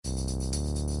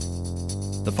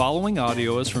The following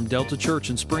audio is from Delta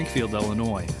Church in Springfield,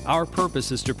 Illinois. Our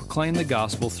purpose is to proclaim the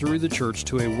gospel through the church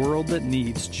to a world that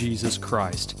needs Jesus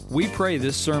Christ. We pray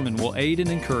this sermon will aid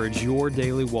and encourage your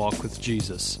daily walk with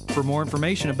Jesus. For more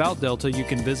information about Delta, you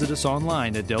can visit us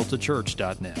online at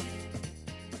deltachurch.net.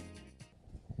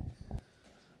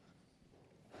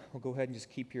 Well, go ahead and just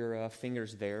keep your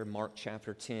fingers there. Mark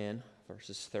chapter 10,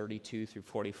 verses 32 through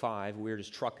 45. We're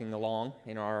just trucking along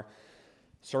in our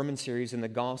sermon series in the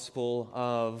Gospel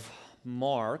of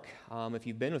Mark. If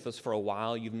you've been with us for a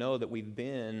while, you know that we've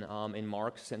been in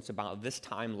Mark since about this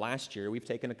time last year. We've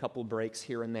taken a couple breaks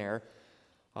here and there,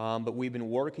 but we've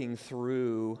been working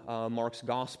through Mark's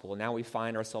Gospel. Now we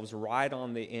find ourselves right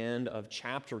on the end of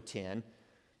chapter 10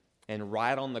 and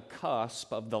right on the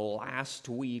cusp of the last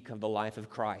week of the life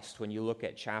of Christ. When you look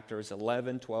at chapters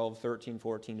 11, 12, 13,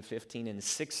 14, 15, and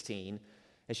 16,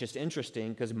 it's just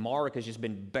interesting because Mark has just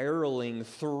been barreling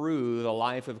through the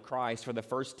life of Christ for the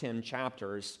first 10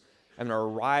 chapters and are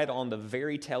right on the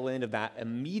very tail end of that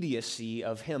immediacy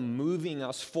of him moving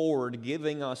us forward,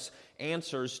 giving us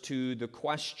answers to the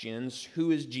questions,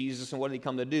 who is Jesus and what did he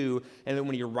come to do? And then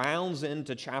when he rounds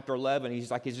into chapter 11, he's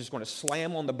just going to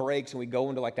slam on the brakes and we go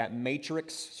into like that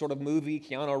Matrix sort of movie,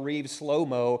 Keanu Reeves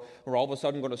slow-mo, we're all of a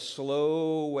sudden going to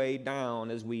slow way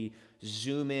down as we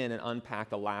zoom in and unpack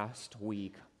the last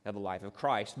week of the life of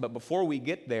Christ. But before we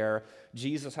get there,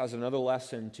 Jesus has another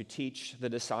lesson to teach the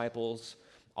disciples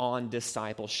on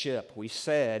discipleship. We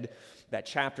said that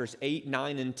chapters 8,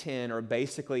 9, and 10 are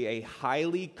basically a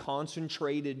highly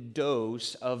concentrated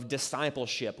dose of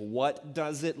discipleship. What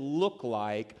does it look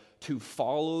like to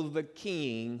follow the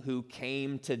King who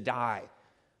came to die?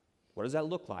 What does that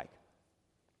look like?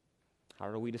 How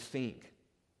are we to think?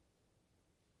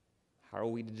 How are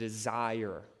we to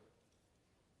desire?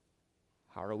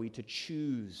 How are we to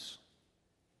choose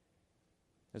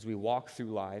as we walk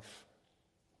through life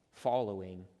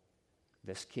following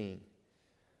this King?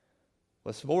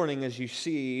 This morning, as you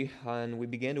see, and we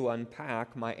begin to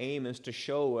unpack, my aim is to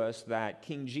show us that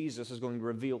King Jesus is going to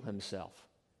reveal himself.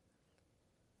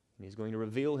 And he's going to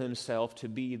reveal himself to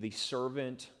be the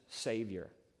servant Savior.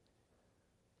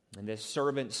 And this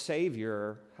servant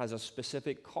Savior has a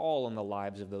specific call on the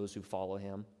lives of those who follow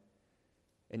him.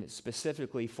 And it's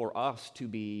specifically for us to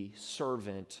be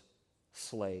servant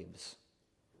slaves.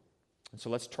 And so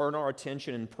let's turn our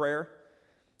attention in prayer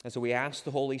as we ask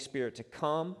the Holy Spirit to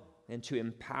come and to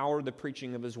empower the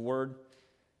preaching of his word.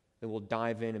 Then we'll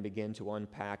dive in and begin to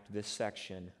unpack this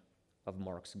section of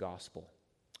Mark's gospel.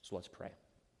 So let's pray.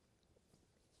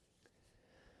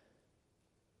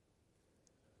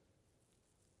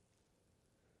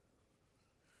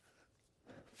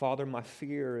 Father, my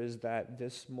fear is that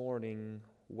this morning,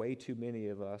 way too many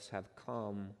of us have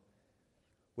come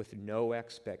with no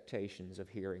expectations of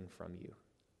hearing from you.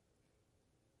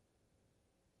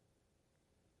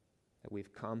 That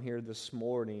we've come here this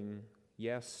morning,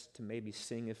 yes, to maybe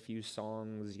sing a few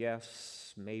songs,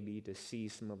 yes, maybe to see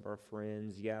some of our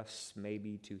friends, yes,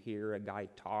 maybe to hear a guy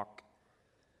talk.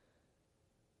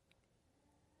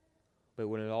 But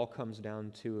when it all comes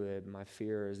down to it, my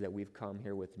fear is that we've come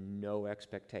here with no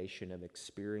expectation of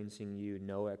experiencing you,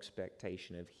 no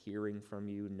expectation of hearing from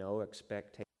you, no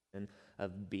expectation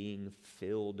of being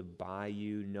filled by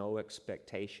you, no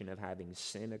expectation of having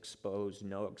sin exposed,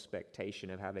 no expectation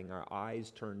of having our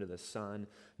eyes turned to the sun,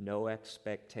 no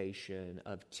expectation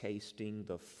of tasting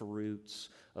the fruits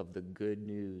of the good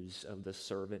news of the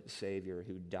servant Savior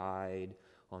who died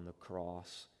on the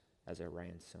cross as a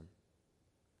ransom.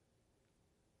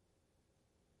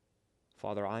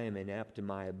 Father, I am inept in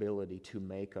my ability to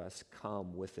make us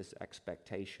come with this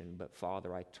expectation, but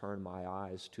Father, I turn my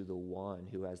eyes to the one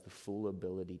who has the full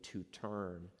ability to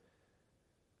turn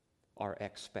our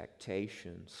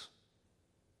expectations,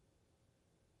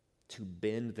 to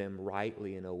bend them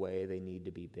rightly in a way they need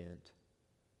to be bent.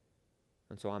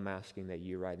 And so I'm asking that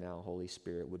you right now, Holy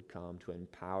Spirit, would come to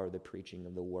empower the preaching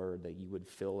of the word, that you would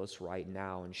fill us right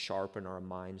now and sharpen our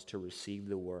minds to receive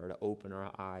the word, open our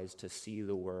eyes to see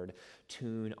the word,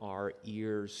 tune our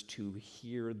ears to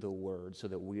hear the word so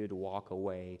that we would walk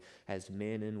away as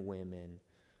men and women,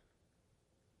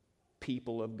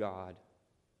 people of God,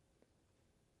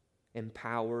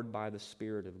 empowered by the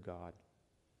Spirit of God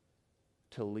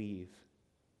to leave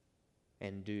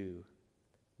and do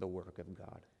the work of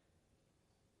God.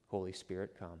 Holy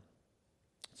Spirit, come.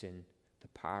 It's in the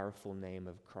powerful name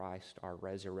of Christ, our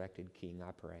resurrected King,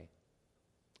 I pray.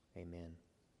 Amen.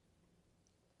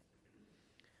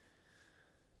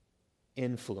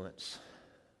 Influence.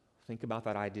 Think about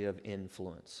that idea of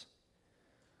influence.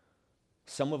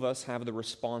 Some of us have the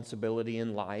responsibility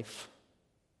in life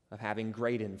of having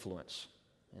great influence.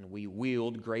 and we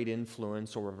wield great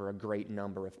influence over a great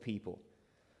number of people.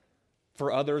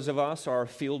 For others of us, our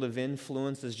field of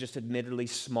influence is just admittedly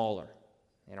smaller,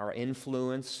 and our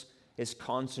influence is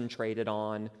concentrated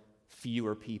on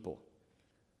fewer people.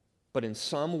 But in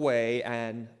some way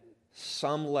and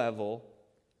some level,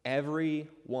 every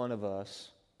one of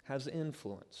us has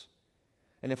influence.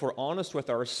 And if we're honest with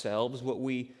ourselves, what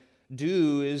we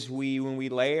do is when we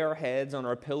lay our heads on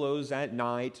our pillows at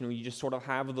night and we just sort of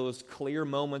have those clear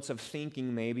moments of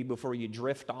thinking maybe before you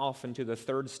drift off into the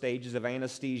third stages of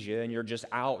anesthesia and you're just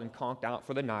out and conked out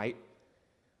for the night,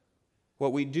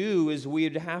 what we do is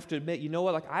we'd have to admit, you know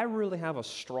what, like I really have a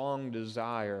strong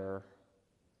desire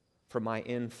for my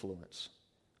influence.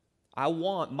 I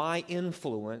want my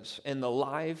influence in the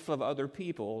life of other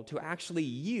people to actually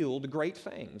yield great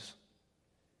things.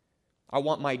 I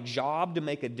want my job to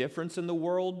make a difference in the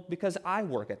world because I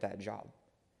work at that job.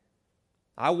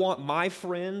 I want my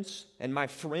friends and my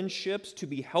friendships to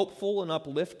be helpful and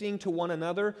uplifting to one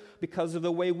another because of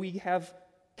the way we have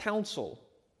counsel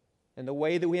and the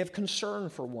way that we have concern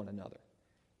for one another.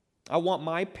 I want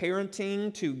my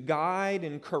parenting to guide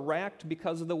and correct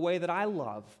because of the way that I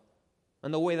love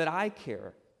and the way that I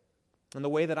care and the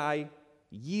way that I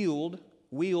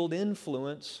wield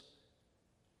influence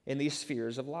in these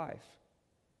spheres of life.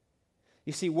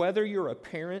 You see, whether you're a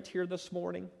parent here this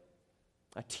morning,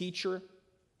 a teacher,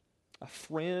 a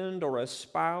friend, or a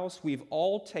spouse, we've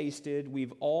all tasted,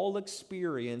 we've all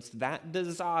experienced that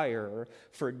desire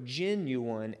for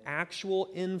genuine, actual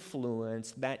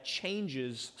influence that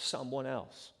changes someone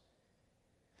else.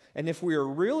 And if we are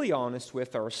really honest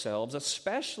with ourselves,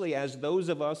 especially as those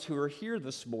of us who are here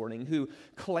this morning, who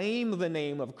claim the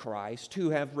name of Christ, who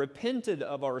have repented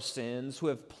of our sins, who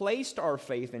have placed our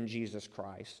faith in Jesus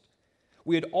Christ,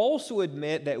 we would also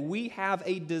admit that we have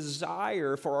a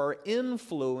desire for our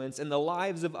influence in the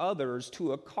lives of others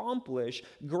to accomplish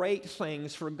great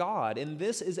things for God. And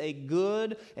this is a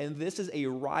good and this is a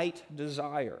right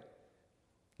desire.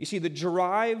 You see, the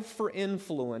drive for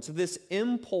influence, this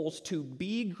impulse to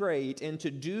be great and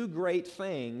to do great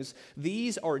things,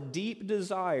 these are deep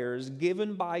desires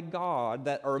given by God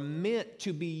that are meant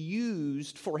to be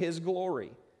used for His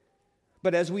glory.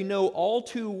 But as we know all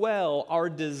too well, our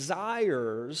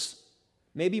desires,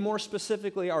 maybe more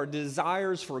specifically our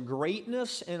desires for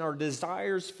greatness and our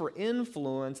desires for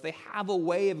influence, they have a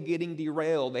way of getting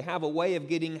derailed. They have a way of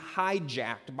getting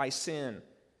hijacked by sin.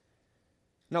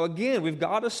 Now again, we've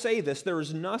got to say this, there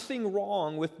is nothing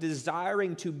wrong with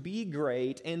desiring to be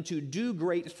great and to do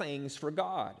great things for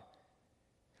God.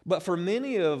 But for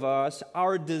many of us,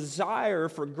 our desire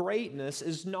for greatness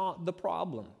is not the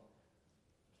problem.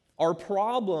 Our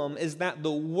problem is that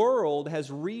the world has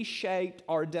reshaped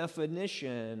our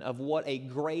definition of what a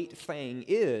great thing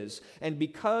is. And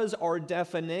because our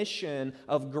definition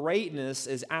of greatness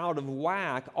is out of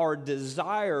whack, our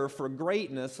desire for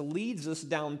greatness leads us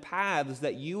down paths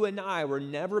that you and I were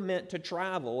never meant to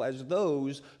travel as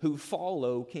those who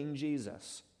follow King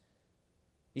Jesus.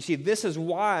 You see, this is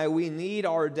why we need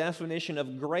our definition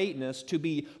of greatness to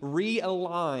be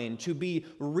realigned, to be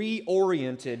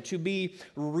reoriented, to be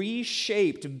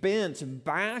reshaped, bent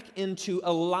back into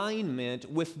alignment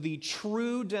with the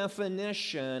true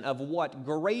definition of what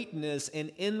greatness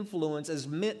and influence is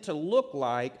meant to look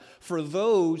like for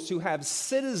those who have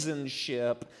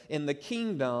citizenship in the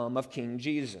kingdom of King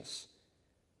Jesus.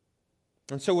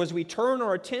 And so as we turn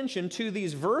our attention to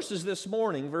these verses this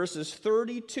morning, verses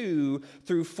 32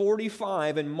 through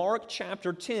 45 in Mark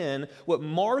chapter 10, what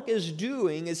Mark is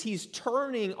doing is he's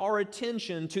turning our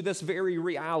attention to this very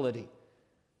reality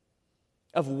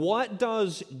of what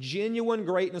does genuine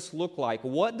greatness look like?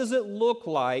 What does it look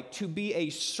like to be a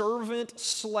servant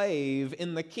slave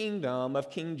in the kingdom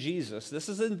of King Jesus? This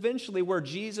is eventually where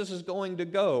Jesus is going to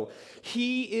go.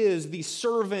 He is the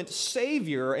servant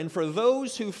Savior, and for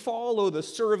those who follow the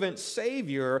servant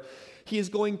Savior, He is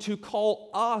going to call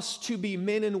us to be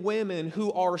men and women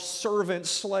who are servant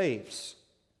slaves.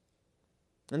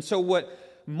 And so what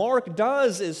Mark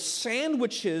does is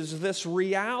sandwiches this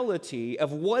reality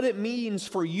of what it means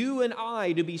for you and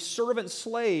I to be servant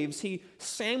slaves. He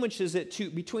sandwiches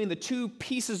it between the two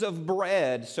pieces of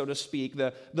bread, so to speak,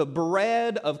 the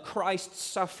bread of Christ's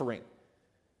suffering,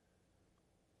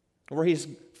 where He's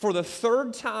for the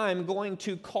third time going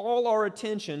to call our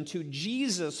attention to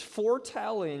Jesus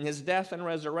foretelling His death and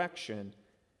resurrection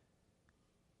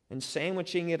and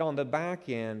sandwiching it on the back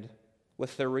end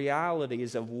with the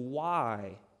realities of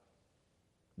why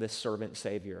this servant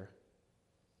Savior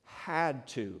had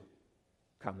to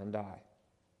come and die.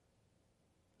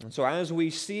 And so as we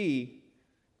see,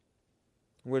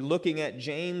 we're looking at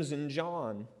James and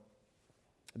John,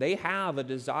 They have a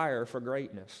desire for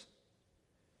greatness.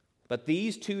 But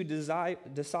these two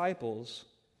disciples,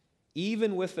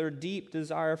 even with their deep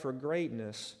desire for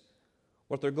greatness,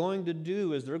 what they're going to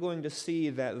do is they're going to see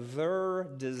that their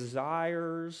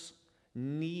desires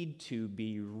need to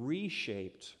be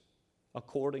reshaped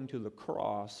according to the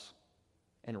cross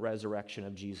and resurrection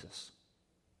of Jesus.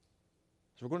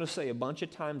 So we're going to say a bunch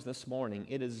of times this morning,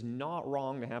 it is not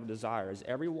wrong to have desires.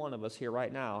 Every one of us here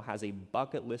right now has a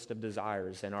bucket list of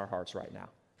desires in our hearts right now.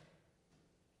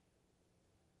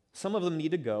 Some of them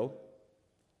need to go,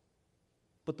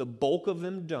 but the bulk of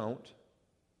them don't.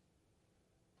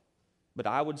 But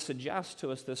I would suggest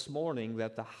to us this morning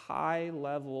that the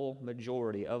high-level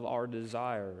majority of our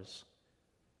desires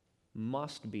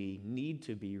need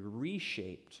to be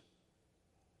reshaped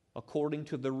according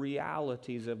to the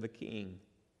realities of the King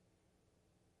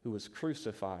who was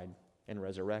crucified and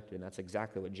resurrected. And that's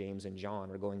exactly what James and John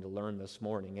are going to learn this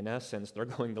morning. In essence, they're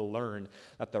going to learn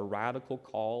that the radical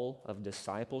call of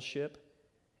discipleship,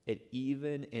 it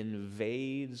even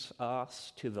invades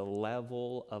us to the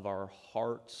level of our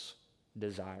heart's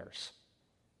desires.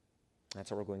 That's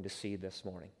what we're going to see this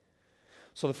morning.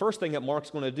 So the first thing that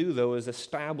Mark's going to do, though, is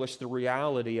establish the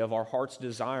reality of our heart's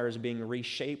desires being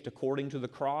reshaped according to the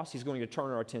cross. He's going to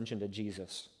turn our attention to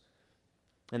Jesus.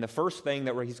 And the first thing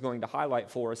that he's going to highlight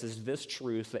for us is this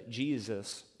truth that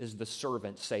Jesus is the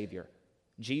servant Savior.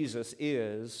 Jesus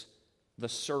is the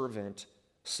servant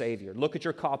Savior. Look at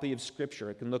your copy of Scripture.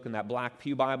 It can look in that black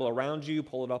pew Bible around you.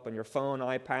 Pull it up on your phone,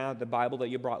 iPad, the Bible that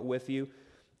you brought with you.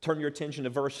 Turn your attention to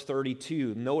verse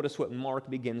 32. Notice what Mark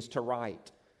begins to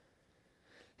write.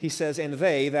 He says, and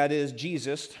they, that is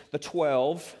Jesus, the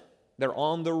 12, they're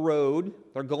on the road.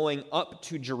 They're going up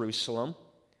to Jerusalem.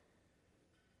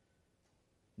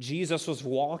 Jesus was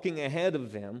walking ahead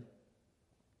of them.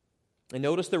 And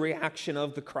notice the reaction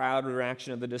of the crowd, the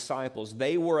reaction of the disciples.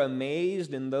 They were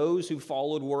amazed, and those who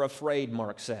followed were afraid,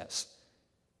 Mark says.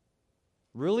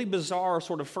 Really bizarre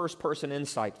sort of first-person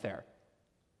insight there.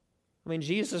 I mean,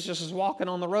 Jesus just is walking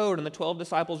on the road, and the 12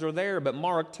 disciples are there, but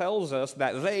Mark tells us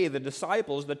that they, the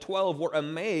disciples, the 12, were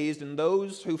amazed, and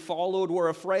those who followed were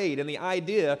afraid. And the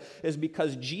idea is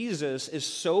because Jesus is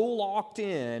so locked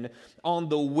in on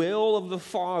the will of the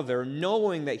Father,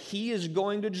 knowing that he is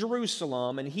going to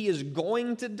Jerusalem, and he is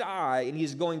going to die, and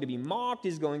he's going to be mocked,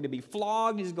 he's going to be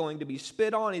flogged, he's going to be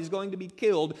spit on, he's going to be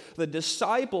killed. The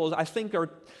disciples, I think, are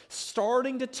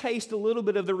starting to taste a little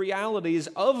bit of the realities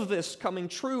of this coming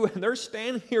true, and they're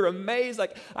standing here amazed,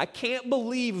 like, I can't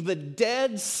believe the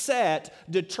dead set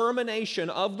determination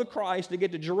of the Christ to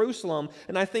get to Jerusalem.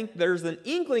 And I think there's an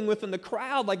inkling within the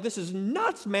crowd, like, this is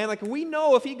nuts, man. Like, we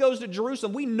know if he goes to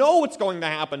Jerusalem, we know what's going to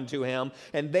happen to him,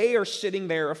 and they are sitting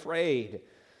there afraid.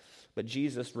 But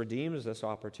Jesus redeems this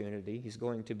opportunity. He's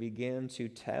going to begin to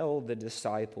tell the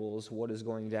disciples what is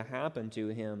going to happen to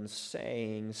him,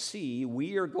 saying, see,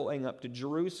 we are going up to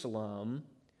Jerusalem,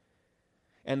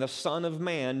 and the Son of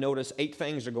Man, notice 8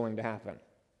 things are going to happen.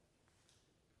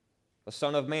 The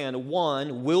Son of Man,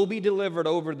 1, will be delivered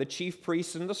over to the chief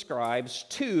priests and the scribes.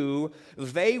 2,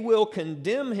 they will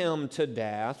condemn him to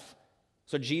death.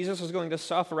 So Jesus is going to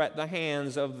suffer at the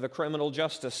hands of the criminal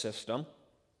justice system.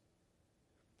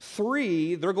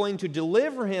 3, they're going to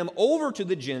deliver him over to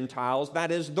the Gentiles, that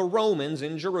is the Romans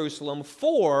in Jerusalem.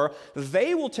 4,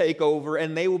 they will take over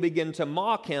and they will begin to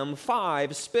mock him.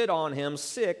 5, spit on him.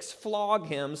 6, flog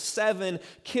him. 7,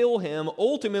 kill him,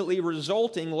 ultimately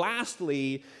resulting,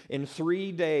 lastly, in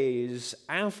 3 days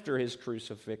after his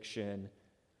crucifixion,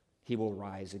 he will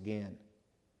rise again.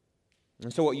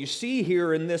 And so what you see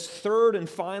here in this third and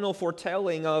final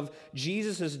foretelling of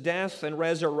Jesus' death and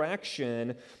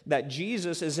resurrection, that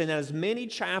Jesus is in as many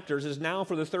chapters as now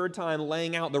for the third time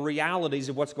laying out the realities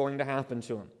of what's going to happen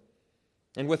to him.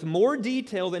 And with more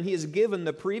detail than he has given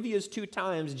the previous 2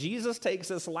 times, Jesus takes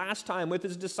this last time with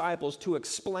his disciples to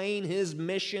explain his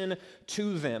mission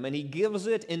to them. And he gives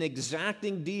it in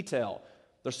exacting detail.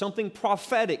 There's something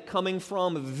prophetic coming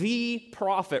from the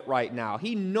prophet right now.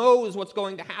 He knows what's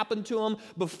going to happen to him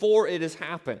before it has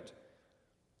happened.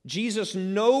 Jesus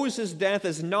knows his death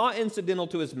is not incidental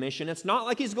to his mission. It's not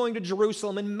like he's going to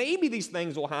Jerusalem and maybe these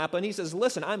things will happen. He says,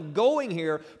 listen, I'm going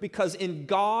here because in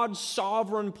God's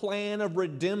sovereign plan of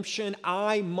redemption,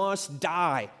 I must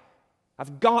die.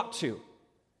 I've got to.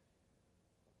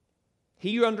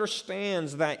 He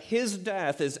understands that his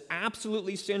death is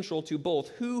absolutely central to both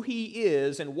who he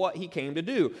is and what he came to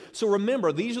do. So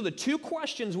remember, these are the 2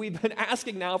 questions we've been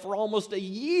asking now for almost a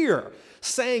year,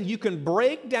 saying you can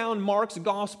break down Mark's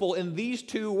gospel in these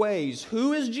 2 ways.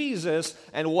 Who is Jesus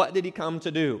and what did he come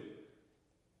to do?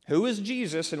 Who is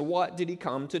Jesus and what did he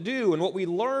come to do? And what we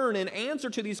learn in answer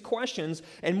to these questions,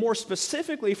 and more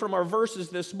specifically from our verses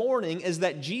this morning, is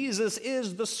that Jesus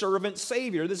is the servant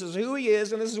Savior. This is who he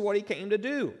is and this is what he came to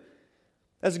do.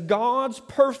 As God's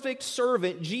perfect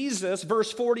servant, Jesus,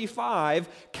 verse 45,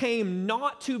 came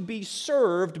not to be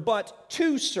served, but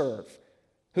to serve.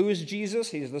 Who is Jesus?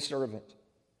 He's the servant.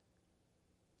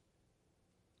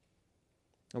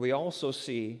 And we also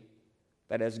see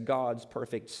that as God's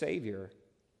perfect Savior,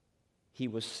 he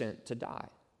was sent to die.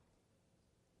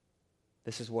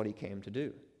 This is what he came to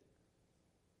do.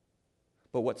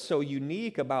 But what's so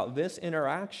unique about this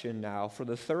interaction now, for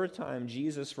the third time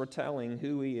Jesus foretelling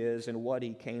who he is and what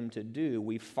he came to do,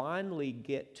 we finally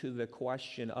get to the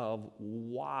question of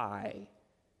why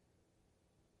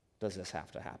does this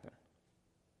have to happen?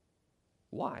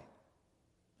 Why?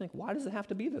 Why does it have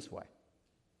to be this way?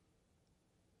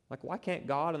 Why can't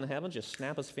God in the heavens just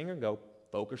snap his finger and go,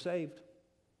 folk are saved?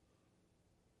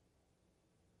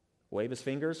 Wave his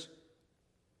fingers,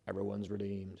 everyone's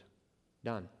redeemed.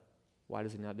 Done. Why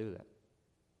does he not do that?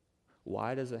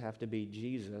 Why does it have to be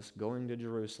Jesus going to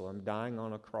Jerusalem, dying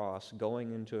on a cross,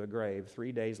 going into a grave,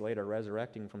 3 days later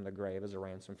resurrecting from the grave as a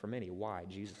ransom for many? Why?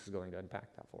 Jesus is going to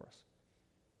unpack that for us.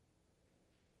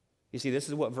 You see, this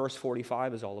is what verse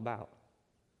 45 is all about.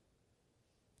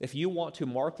 If you want to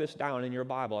mark this down in your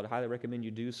Bible, I'd highly recommend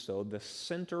you do so. The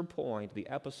center point, the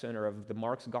epicenter of the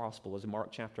Mark's gospel is Mark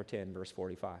chapter 10, verse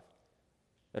 45.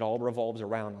 It all revolves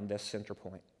around on this center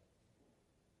point.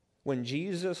 When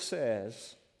Jesus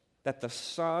says that the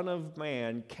Son of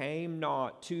Man came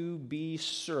not to be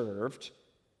served,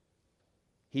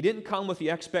 he didn't come with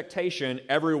the expectation,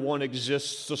 everyone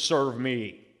exists to serve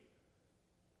me.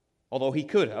 Although he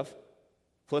could have.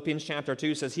 Philippians chapter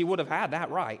 2 says he would have had that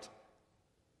right.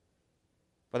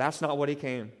 But that's not what he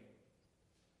came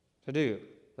to do.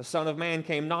 The Son of Man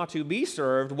came not to be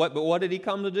served, but what did he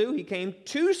come to do? He came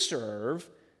to serve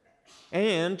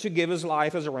and to give his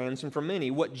life as a ransom for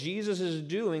many. What Jesus is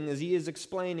doing is he is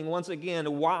explaining once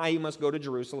again why he must go to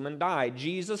Jerusalem and die.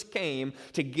 Jesus came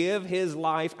to give his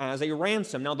life as a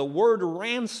ransom. Now, the word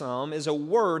ransom is a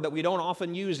word that we don't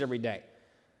often use every day.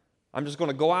 I'm just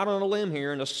going to go out on a limb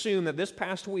here and assume that this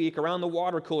past week around the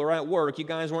water cooler at work, you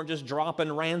guys weren't just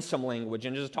dropping ransom language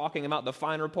and just talking about the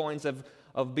finer points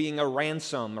of being a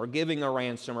ransom or giving a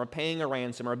ransom or paying a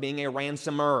ransom or being a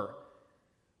ransomer.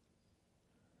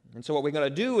 And so what we're going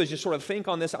to do is just sort of think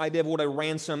on this idea of what a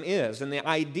ransom is. And the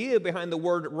idea behind the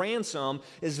word ransom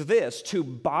is this: to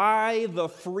buy the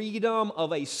freedom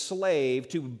of a slave,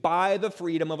 to buy the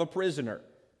freedom of a prisoner.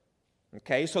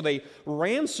 Okay, so the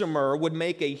ransomer would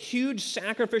make a huge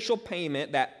sacrificial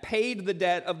payment that paid the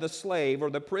debt of the slave or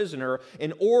the prisoner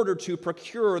in order to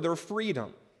procure their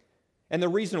freedom. And the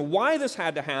reason why this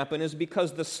had to happen is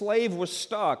because the slave was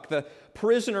stuck. The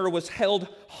prisoner was held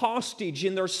hostage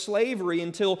in their slavery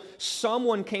until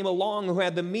someone came along who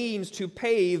had the means to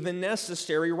pay the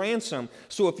necessary ransom.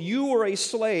 So if you were a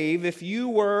slave, if you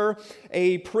were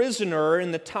a prisoner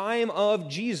in the time of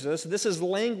Jesus, this is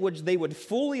language they would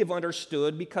fully have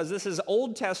understood because this is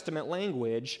Old Testament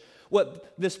language.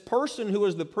 What this person who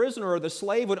is the prisoner or the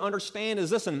slave would understand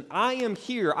is, listen, I am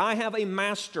here. I have a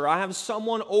master. I have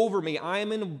someone over me. I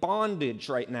am in bondage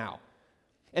right now.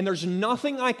 And there's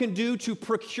nothing I can do to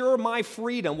procure my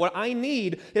freedom. What I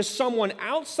need is someone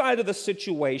outside of the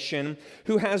situation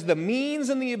who has the means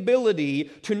and the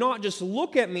ability to not just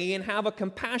look at me and have a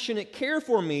compassionate care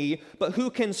for me, but who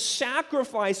can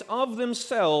sacrifice of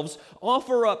themselves,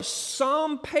 offer up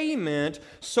some payment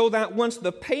so that once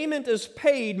the payment is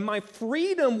paid, my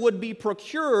freedom would be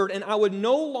procured and I would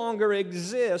no longer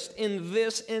exist in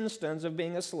this instance of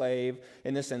being a slave,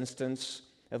 in this instance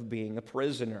of being a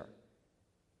prisoner.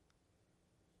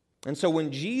 And so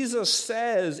when Jesus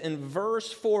says in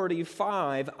verse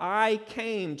 45, I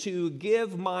came to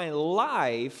give my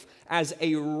life as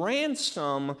a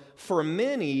ransom for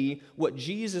many, what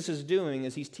Jesus is doing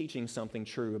is he's teaching something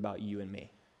true about you and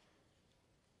me.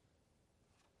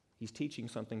 He's teaching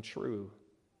something true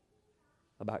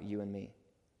about you and me.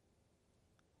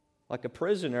 Like a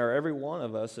prisoner, every one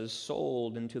of us is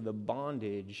sold into the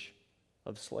bondage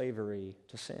of slavery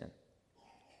to sin.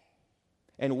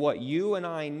 And what you and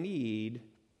I need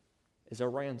is a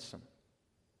ransom.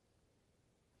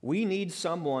 We need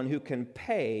someone who can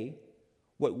pay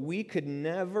what we could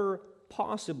never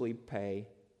possibly pay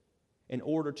in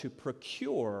order to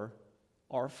procure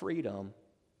our freedom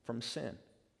from sin.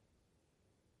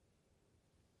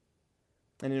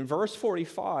 And in verse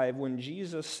 45, when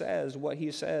Jesus says what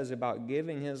he says about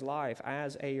giving his life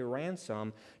as a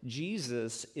ransom,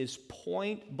 Jesus is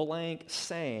point blank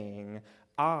saying,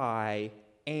 I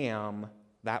am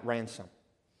that ransom.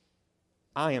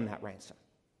 I am that ransom.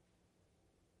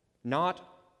 Not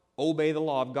obey the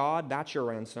law of God, that's your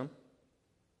ransom.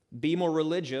 Be more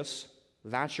religious,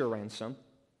 that's your ransom.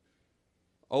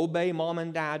 Obey mom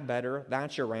and dad better,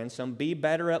 that's your ransom. Be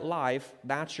better at life,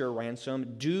 that's your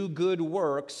ransom. Do good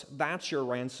works, that's your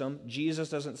ransom. Jesus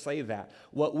doesn't say that.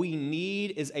 What we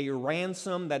need is a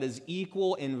ransom that is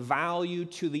equal in value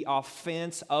to the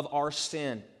offense of our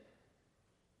sin.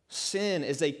 Sin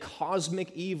is a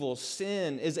cosmic evil.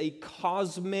 Sin is a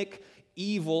cosmic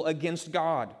evil against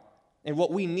God. And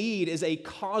what we need is a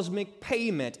cosmic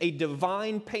payment, a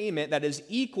divine payment that is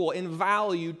equal in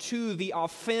value to the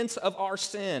offense of our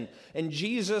sin. And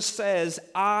Jesus says,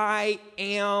 I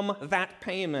am that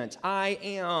payment. I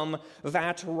am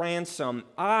that ransom.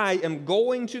 I am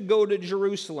going to go to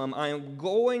Jerusalem. I am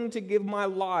going to give my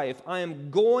life. I am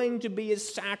going to be a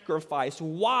sacrifice.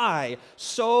 Why?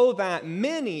 So that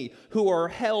many who are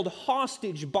held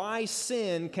hostage by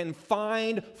sin can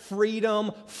find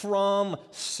freedom from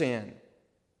sin.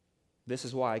 This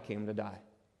is why I came to die.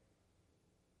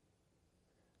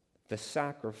 The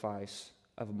sacrifice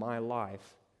of my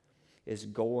life is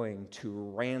going to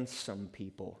ransom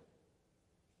people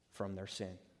from their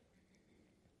sin.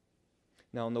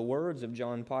 Now, in the words of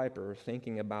John Piper,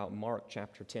 thinking about Mark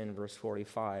chapter 10, verse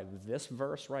 45, this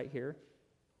verse right here,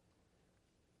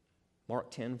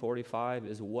 Mark 10:45,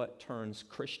 is what turns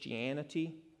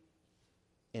Christianity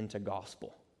into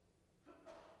gospel.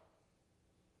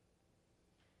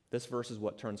 This verse is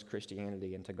what turns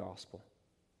Christianity into gospel.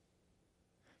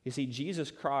 You see, Jesus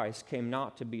Christ came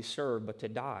not to be served, but to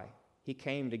die. He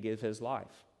came to give his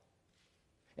life.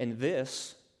 And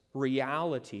this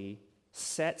reality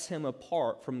sets him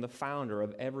apart from the founder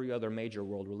of every other major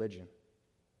world religion.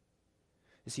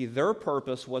 You see, their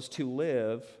purpose was to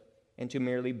live and to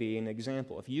merely be an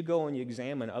example. If you go and you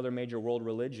examine other major world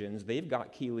religions, they've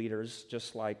got key leaders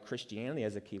just like Christianity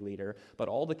has a key leader, but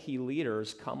all the key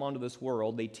leaders come onto this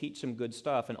world, they teach some good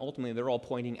stuff, and ultimately they're all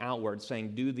pointing outward,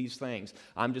 saying, do these things.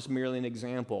 I'm just merely an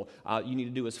example. You need to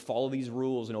do is follow these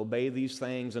rules and obey these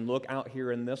things and look out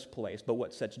here in this place. But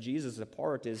what sets Jesus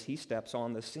apart is he steps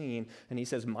on the scene and he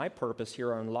says, my purpose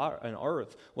here on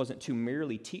earth wasn't to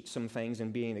merely teach some things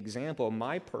and be an example.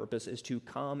 My purpose is to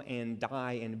come and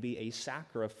die and be a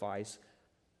sacrifice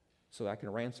so that I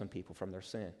can ransom people from their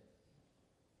sin.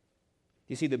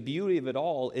 You see, the beauty of it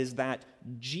all is that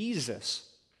Jesus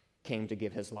came to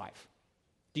give his life.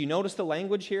 Do you notice the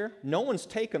language here? No one's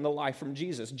taken the life from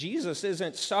Jesus. Jesus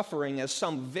isn't suffering as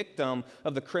some victim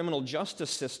of the criminal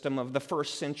justice system of the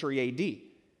first century AD.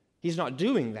 He's not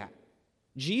doing that.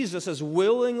 Jesus is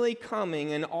willingly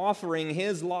coming and offering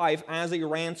his life as a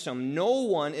ransom. No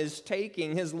one is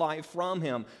taking his life from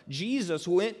him. Jesus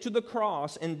went to the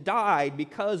cross and died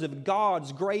because of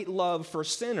God's great love for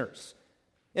sinners.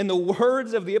 In the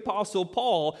words of the Apostle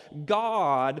Paul,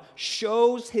 God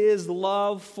shows his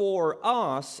love for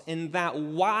us in that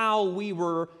while we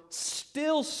were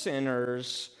still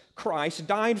sinners, Christ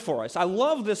died for us. I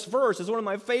love this verse. It's one of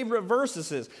my favorite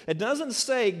verses. It doesn't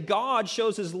say God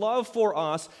shows his love for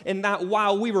us in that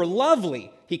while we were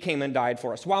lovely, he came and died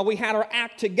for us. While we had our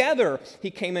act together,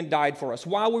 he came and died for us.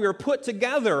 While we were put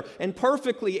together and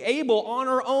perfectly able on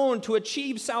our own to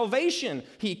achieve salvation,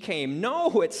 he came.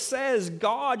 No, it says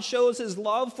God shows his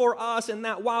love for us in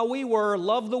that while we were,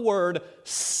 love the word,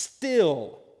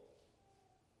 still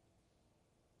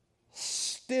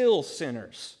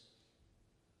sinners,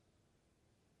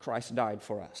 Christ died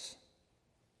for us.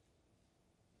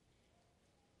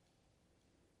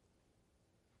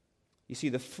 You see,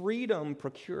 the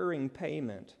freedom-procuring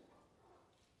payment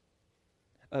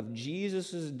of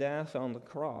Jesus' death on the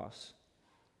cross,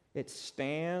 it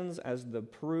stands as the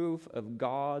proof of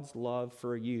God's love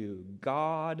for you.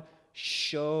 God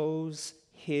shows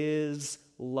his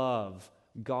love.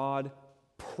 God,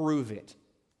 prove it.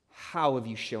 How have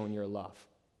you shown your love?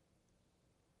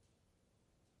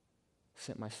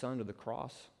 Sent my son to the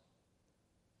cross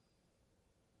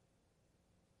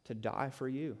to die for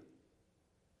you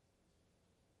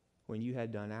when you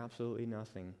had done absolutely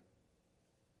nothing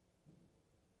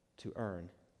to earn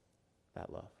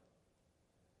that love.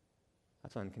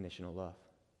 That's unconditional love.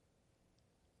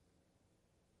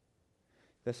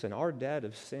 Listen, our debt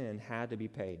of sin had to be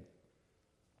paid.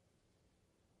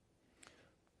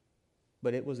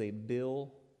 But it was a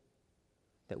bill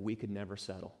that we could never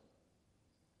settle.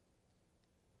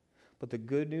 But the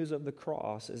good news of the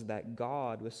cross is that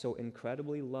God was so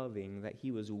incredibly loving that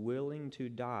he was willing to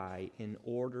die in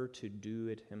order to do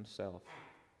it himself.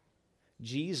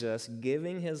 Jesus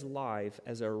giving his life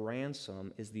as a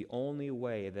ransom is the only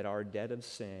way that our debt of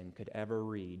sin could ever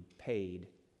be paid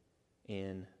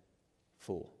in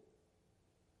full.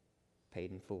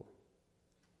 paid in full.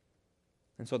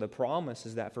 And so the promise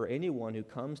is that for anyone who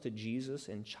comes to Jesus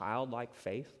in childlike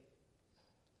faith,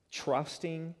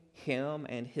 trusting Him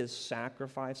and His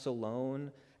sacrifice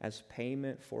alone as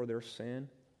payment for their sin,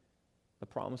 the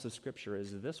promise of Scripture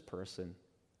is this person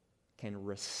can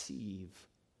receive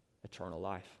eternal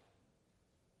life.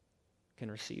 Can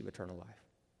receive eternal life.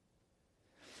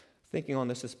 Thinking on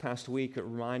this past week, it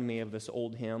reminded me of this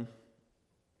old hymn.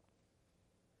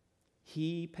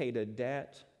 He paid a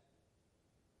debt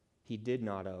He did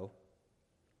not owe.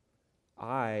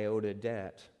 I owed a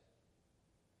debt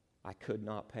I could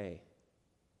not pay.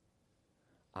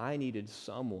 I needed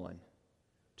someone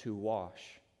to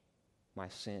wash my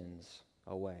sins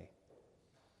away.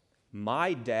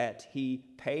 My debt He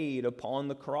paid upon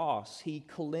the cross. He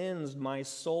cleansed my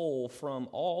soul from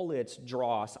all its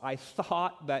dross. I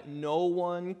thought that no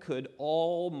one could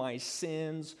all my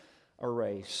sins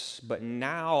erase. But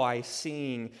now I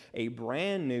sing a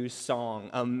brand new song,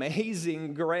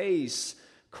 Amazing Grace.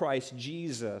 Christ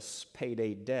Jesus paid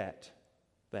a debt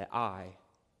that I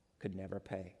could never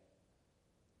pay.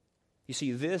 You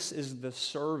see, this is the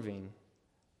serving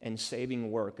and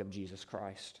saving work of Jesus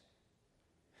Christ.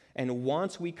 And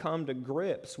once we come to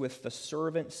grips with the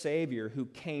servant Savior who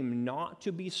came not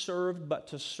to be served but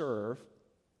to serve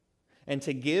and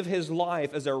to give His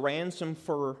life as a ransom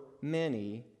for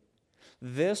many,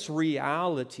 this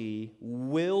reality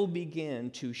will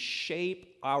begin to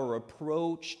shape our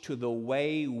approach to the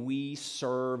way we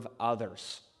serve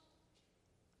others.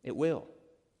 It will.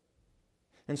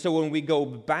 And so when we go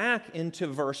back into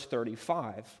verse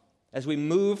 35, as we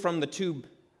move from the two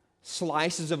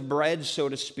slices of bread, so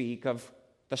to speak, of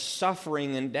the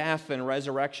suffering and death and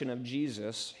resurrection of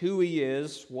Jesus, who He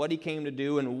is, what He came to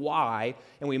do, and why,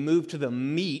 and we move to the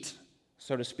meat,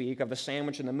 so to speak, of the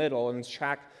sandwich in the middle, and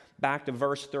track back to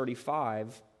verse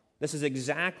 35, this is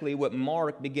exactly what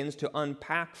Mark begins to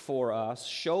unpack for us,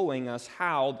 showing us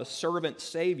how the servant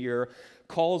Savior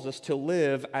calls us to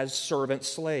live as servant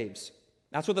slaves.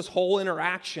 That's what this whole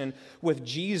interaction with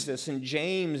Jesus and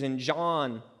James and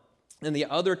John and the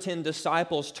other 10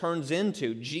 disciples turns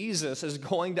into. Jesus is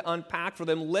going to unpack for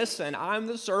them, listen, I'm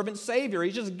the servant Savior.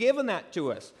 He's just given that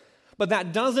to us. But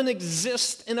that doesn't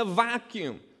exist in a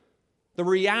vacuum. The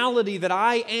reality that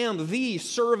I am the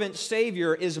servant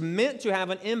Savior is meant to have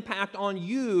an impact on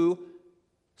you,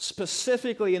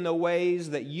 specifically in the ways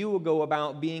that you will go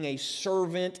about being a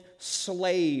servant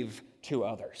slave to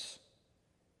others.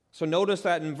 So notice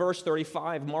that in verse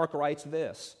 35, Mark writes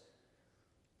this,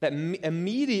 that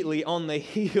immediately on the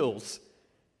heels,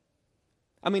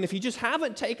 I mean, if you just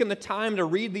haven't taken the time to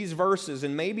read these verses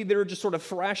and maybe they're just sort of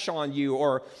fresh on you,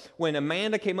 or when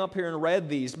Amanda came up here and read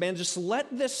these, man, just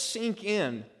let this sink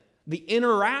in. The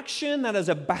interaction that is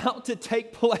about to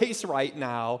take place right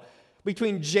now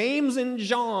between James and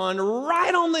John,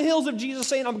 right on the heels of Jesus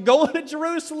saying, I'm going to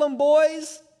Jerusalem,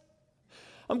 boys.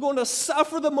 I'm going to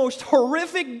suffer the most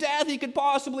horrific death you could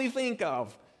possibly think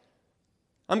of.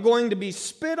 I'm going to be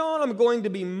spit on. I'm going to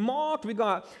be mocked. We've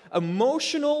got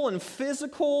emotional and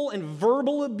physical and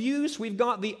verbal abuse. We've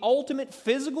got the ultimate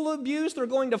physical abuse. They're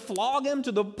going to flog him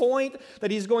to the point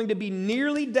that he's going to be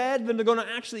nearly dead. Then they're going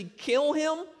to actually kill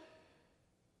him.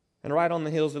 And right on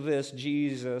the heels of this,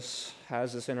 Jesus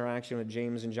has this interaction with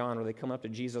James and John where they come up to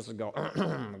Jesus and go,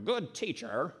 good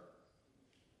teacher,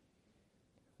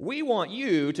 we want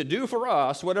you to do for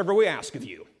us whatever we ask of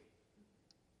you.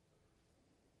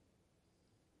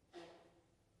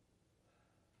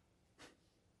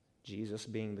 Jesus,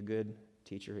 being the good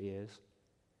teacher He is,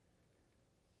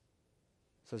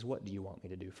 says, what do you want me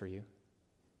to do for you?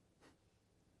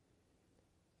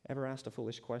 Ever asked a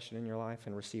foolish question in your life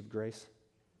and received grace?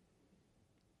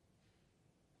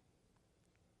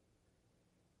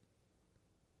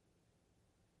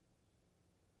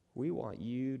 We want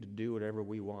you to do whatever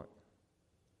we want.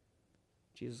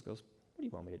 Jesus goes, what do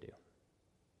you want me to do? It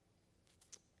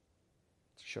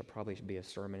should probably be a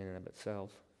sermon in and of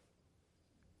itself.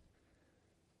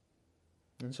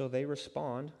 And so they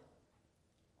respond,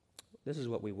 this is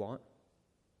what we want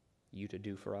you to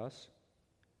do for us.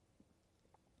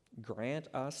 Grant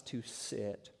us to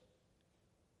sit,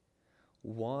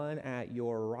 one at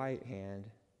your right hand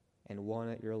and one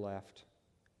at your left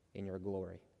in your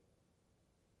glory.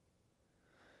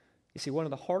 You see, one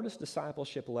of the hardest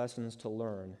discipleship lessons to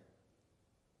learn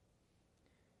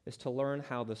is to learn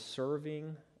how the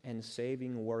serving and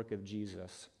saving work of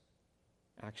Jesus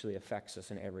actually affects us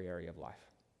in every area of life.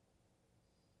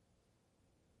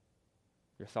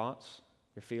 Your thoughts,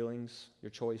 your feelings,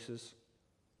 your choices,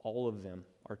 all of them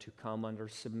are to come under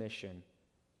submission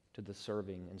to the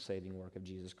serving and saving work of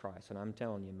Jesus Christ. And I'm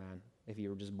telling you, man, If you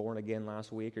were just born again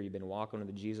last week or you've been walking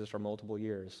with Jesus for multiple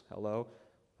years, hello?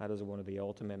 That is one of the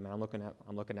ultimate, man.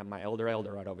 I'm looking at my elder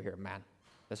right over here, man.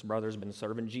 This brother's been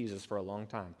serving Jesus for a long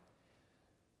time.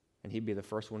 And he'd be the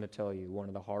first one to tell you one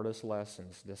of the hardest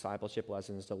lessons, discipleship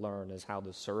lessons to learn is how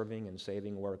the serving and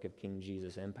saving work of King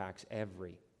Jesus impacts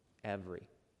every area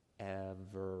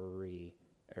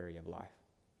of life.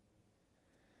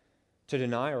 To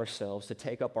deny ourselves, to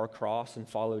take up our cross and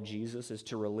follow Jesus is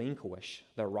to relinquish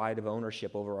the right of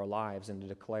ownership over our lives and to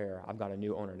declare, I've got a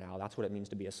new owner now. That's what it means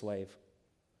to be a slave.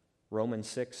 Romans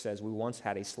 6 says we once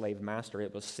had a slave master,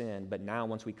 it was sin, but now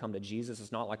once we come to Jesus,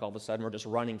 it's not like all of a sudden we're just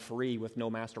running free with no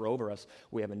master over us.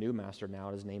 We have a new master now,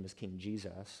 and his name is King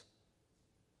Jesus.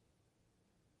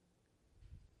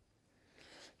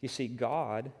 You see,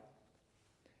 God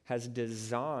has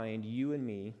designed you and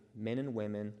me, men and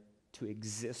women, to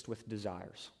exist with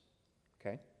desires,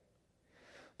 okay?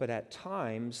 But at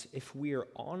times, if we are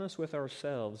honest with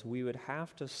ourselves, we would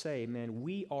have to say, man,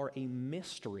 we are a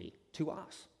mystery to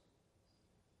us.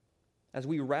 As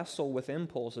we wrestle with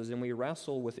impulses and we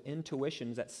wrestle with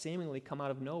intuitions that seemingly come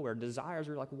out of nowhere, desires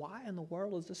are like, why in the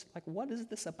world is this, like, what is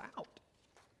this about?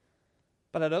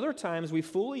 But at other times, we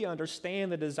fully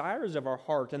understand the desires of our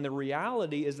heart, and the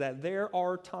reality is that there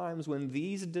are times when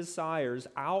these desires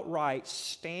outright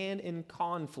stand in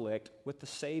conflict with the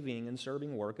saving and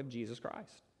serving work of Jesus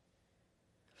Christ.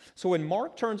 So when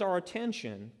Mark turns our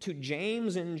attention to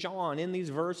James and John in these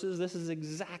verses, this is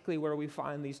exactly where we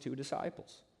find these two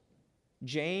disciples.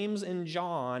 James and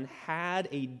John had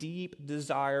a deep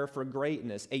desire for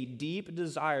greatness, a deep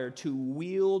desire to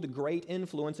wield great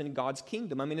influence in God's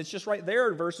kingdom. I mean, it's just right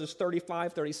there in verses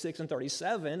 35, 36, and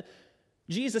 37.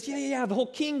 Jesus, the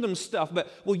whole kingdom stuff,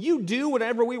 but will you do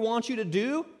whatever we want you to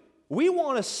do? We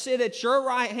want to sit at your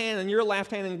right hand and your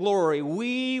left hand in glory.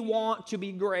 We want to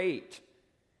be great.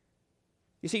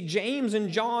 You see, James and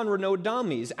John were no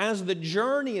dummies. As the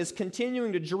journey is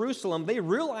continuing to Jerusalem, they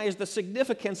realize the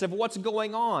significance of what's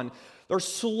going on. They're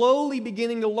slowly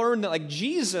beginning to learn that, like,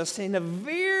 Jesus, in a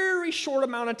very short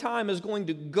amount of time, is going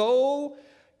to go.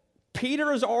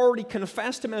 Peter has already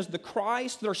confessed him as the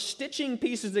Christ. They're stitching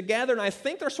pieces together, and I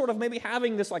think they're sort of maybe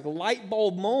having this, like, light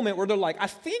bulb moment where they're like, I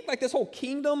think, like, this whole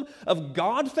kingdom of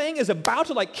God thing is about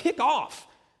to, like, kick off.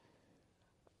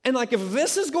 And like, if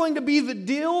this is going to be the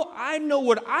deal, I know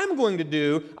what I'm going to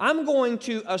do. I'm going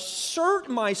to assert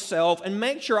myself and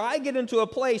make sure I get into a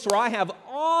place where I have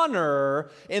honor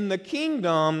in the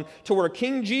kingdom, to where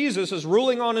King Jesus is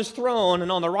ruling on his throne,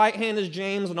 and on the right hand is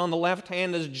James, and on the left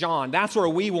hand is John. That's where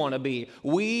we want to be.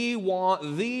 We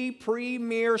want the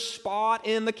premier spot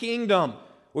in the kingdom.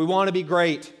 We want to be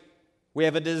great. We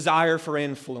have a desire for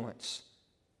influence.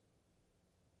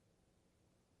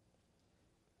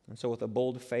 And so with a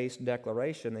bold-faced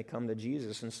declaration, they come to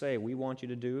Jesus and say, we want you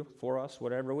to do for us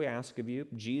whatever we ask of you.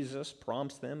 Jesus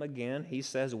prompts them again. He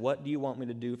says, what do you want me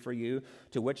to do for you?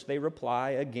 To which they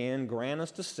reply again, grant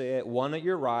us to sit, one at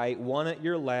your right, one at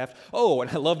your left. Oh, and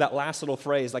I love that last little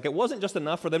phrase. Like, it wasn't just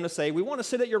enough for them to say, we want to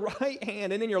sit at your right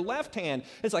hand and in your left hand.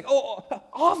 It's like, oh,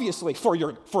 obviously for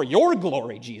your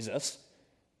glory, Jesus.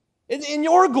 In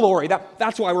your glory.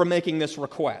 That's why we're making this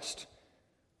request.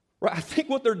 Right? I think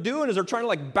what they're doing is they're trying to,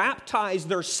 like, baptize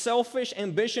their selfish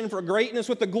ambition for greatness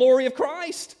with the glory of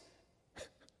Christ.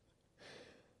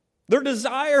 Their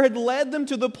desire had led them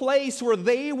to the place where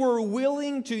they were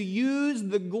willing to use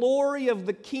the glory of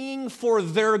the King for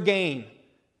their gain.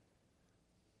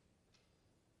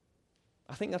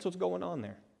 I think that's what's going on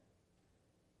there.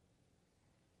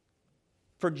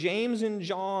 For James and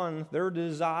John, their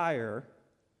desire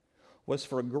was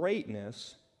for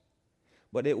greatness,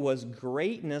 but it was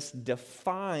greatness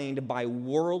defined by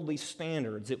worldly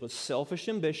standards. It was selfish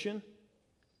ambition,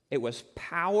 it was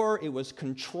power, it was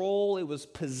control, it was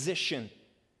position.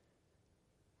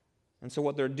 And so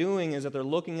what they're doing is that they're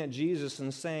looking at Jesus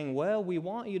and saying, well, we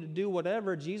want you to do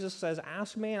whatever. Jesus says,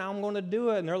 ask me and I'm going to do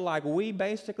it. And they're like, we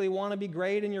basically want to be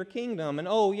great in your kingdom. And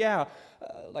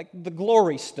like the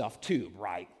glory stuff too,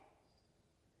 right?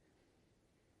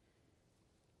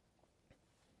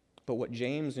 But what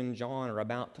James and John are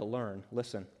about to learn,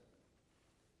 listen,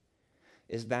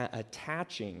 is that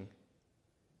attaching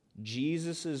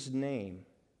Jesus' name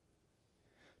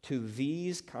to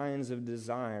these kinds of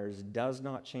desires does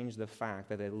not change the fact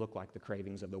that they look like the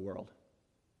cravings of the world.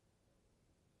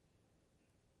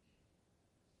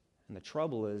 And the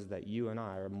trouble is that you and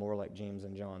I are more like James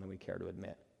and John than we care to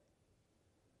admit.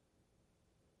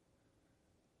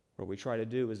 What we try to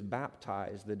do is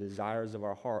baptize the desires of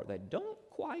our heart that don't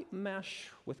quite mesh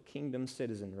with kingdom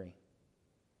citizenry.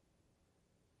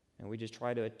 And we just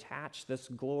try to attach this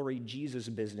glory Jesus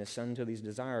business unto these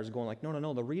desires, going like,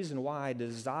 no, the reason why I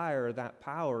desire that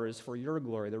power is for your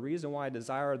glory. The reason why I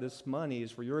desire this money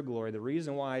is for your glory. The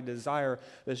reason why I desire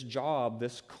this job,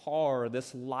 this car,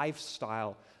 this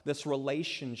lifestyle, this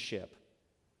relationship,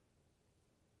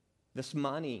 this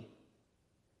money,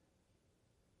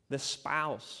 this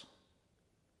spouse,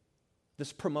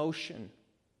 this promotion.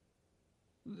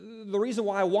 The reason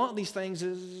why I want these things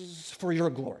is for your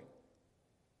glory.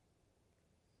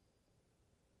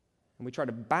 And we try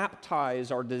to baptize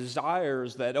our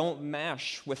desires that don't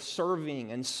mesh with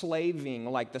serving and slaving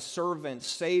like the servant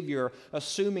Savior,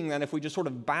 assuming that if we just sort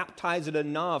of baptize it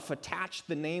enough, attach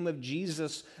the name of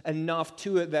Jesus enough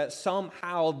to it, that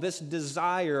somehow this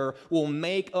desire will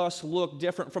make us look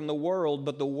different from the world.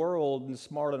 But the world is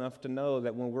smart enough to know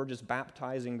that when we're just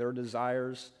baptizing their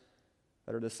desires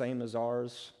that are the same as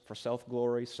ours for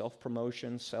self-glory,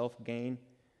 self-promotion, self-gain,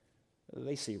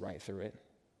 they see right through it.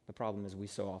 The problem is we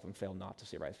so often fail not to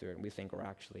see right through it, and we think we're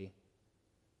actually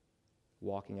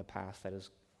walking a path that is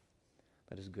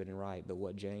good and right. But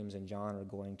what James and John are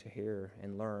going to hear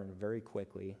and learn very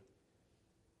quickly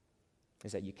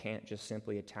is that you can't just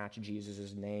simply attach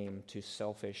Jesus' name to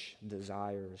selfish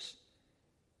desires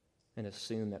and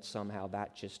assume that somehow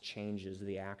that just changes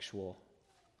the actual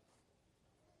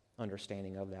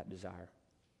understanding of that desire.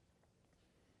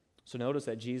 So notice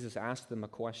that Jesus asked them a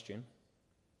question.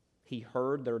 He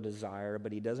heard their desire,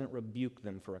 but he doesn't rebuke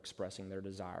them for expressing their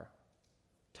desire.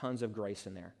 Tons of grace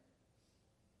in there.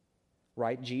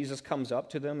 Right? Jesus comes up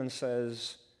to them and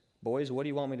says, boys, what do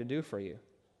you want me to do for you?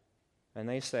 And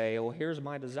they say, well, here's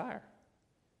my desire.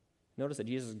 Notice that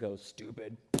Jesus goes,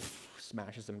 stupid,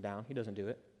 smashes them down. He doesn't do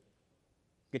it.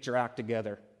 Get your act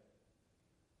together.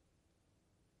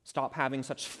 Stop having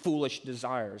such foolish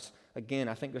desires. Again,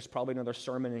 I think there's probably another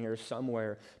sermon in here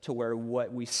somewhere to where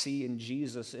what we see in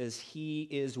Jesus is he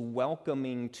is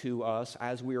welcoming to us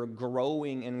as we are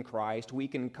growing in Christ. We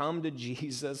can come to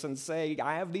Jesus and say,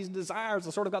 I have these desires. I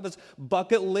sort of got this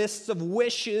bucket list of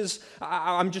wishes.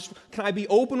 Can I be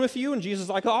open with you? And Jesus is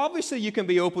like, obviously you can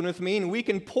be open with me. And we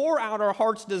can pour out our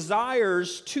heart's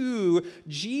desires to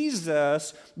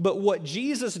Jesus. But what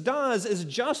Jesus does is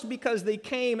just because they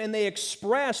came and they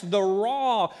expressed the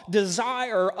raw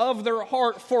desire of their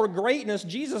heart for greatness,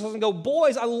 Jesus doesn't go,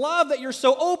 boys, I love that you're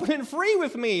so open and free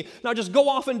with me. Now just go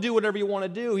off and do whatever you want to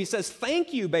do. He says,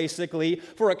 thank you, basically,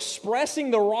 for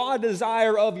expressing the raw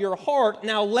desire of your heart.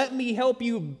 Now let me help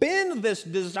you bend this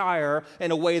desire in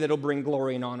a way that will bring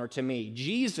glory and honor to me.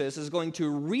 Jesus is going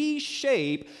to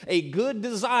reshape a good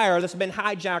desire that's been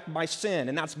hijacked by sin,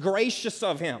 and that's gracious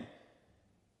of him.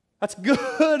 That's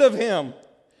good of him.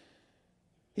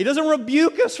 He doesn't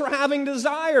rebuke us for having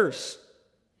desires.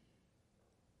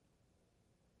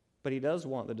 But he does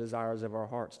want the desires of our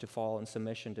hearts to fall in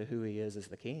submission to who he is as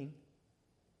the King.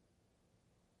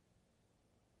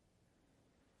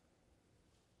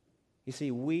 You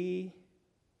see, we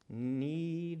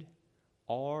need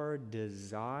our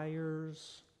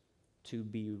desires to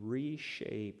be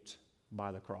reshaped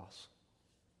by the cross.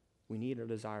 We need our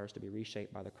desires to be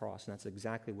reshaped by the cross, and that's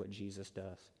exactly what Jesus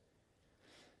does.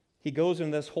 He goes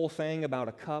into this whole thing about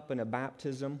a cup and a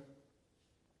baptism.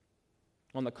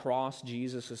 On the cross,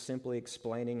 Jesus is simply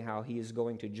explaining how he is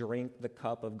going to drink the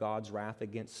cup of God's wrath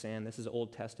against sin. This is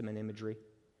Old Testament imagery.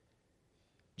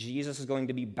 Jesus is going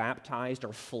to be baptized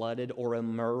or flooded or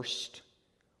immersed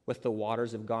with the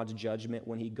waters of God's judgment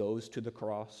when he goes to the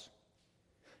cross.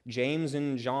 James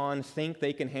and John think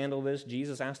they can handle this.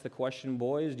 Jesus asked the question,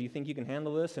 boys, do you think you can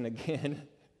handle this? And again,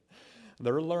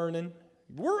 they're learning.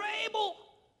 We're able.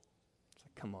 It's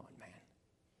like, come on, man.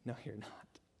 No, you're not.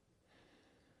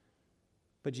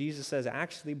 But Jesus says,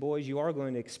 actually, boys, you are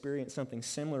going to experience something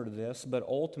similar to this, but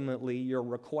ultimately your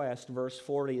request, verse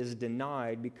 40, is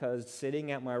denied because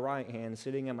sitting at my right hand,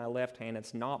 sitting at my left hand,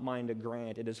 it's not mine to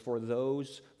grant. It is for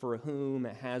those for whom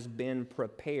it has been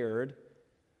prepared.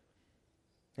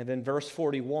 And then verse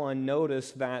 41,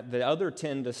 notice that the other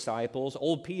 10 disciples,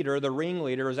 old Peter, the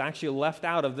ringleader, is actually left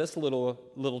out of this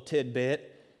little tidbit.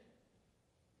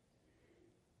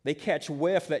 They catch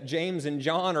whiff that James and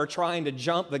John are trying to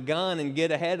jump the gun and get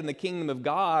ahead in the kingdom of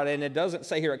God, and it doesn't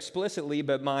say here explicitly,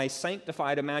 but my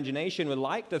sanctified imagination would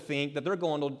like to think that they're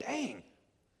going, oh, dang,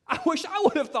 I wish I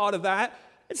would have thought of that.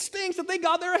 It stinks that they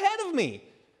got there ahead of me.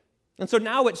 And so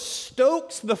now it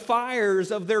stokes the fires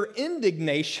of their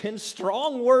indignation.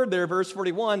 Strong word there, verse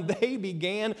 41. They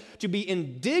began to be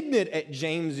indignant at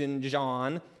James and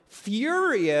John,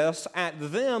 furious at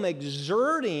them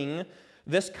exerting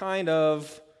this kind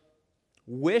of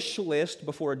wish list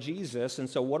before Jesus. And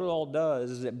so what it all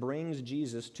does is it brings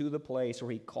Jesus to the place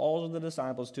where he calls the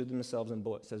disciples to themselves and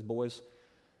says, boys,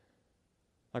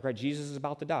 like right, Jesus is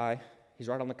about to die. He's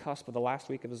right on the cusp of the last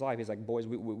week of his life. He's like, boys,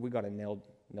 we got to nail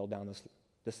down this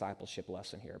discipleship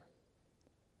lesson here.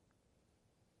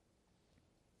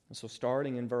 And so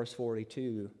starting in verse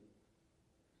 42,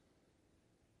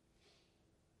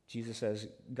 Jesus says,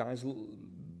 guys,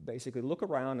 basically look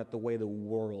around at the way the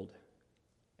world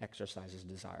exercises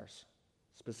desires,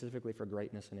 specifically for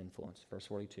greatness and influence. Verse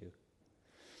 42.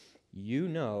 You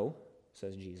know,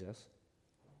 says Jesus,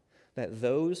 that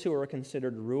those who are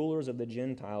considered rulers of the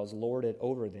Gentiles lord it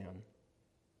over them,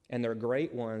 and their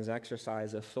great ones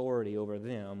exercise authority over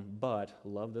them, but,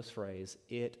 love this phrase,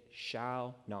 it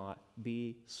shall not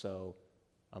be so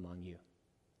among you.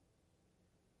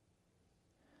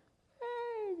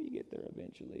 If you get there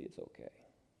eventually, it's okay.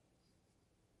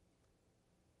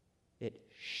 It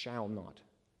shall not.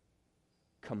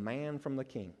 Command from the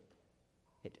king.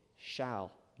 It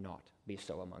shall not be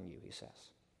so among you, he says.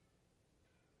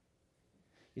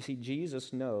 You see,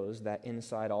 Jesus knows that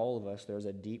inside all of us there's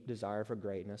a deep desire for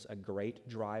greatness, a great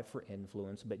drive for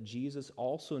influence, but Jesus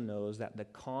also knows that the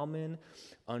common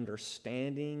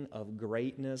understanding of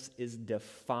greatness is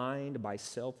defined by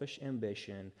selfish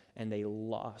ambition and a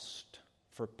lust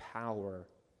for power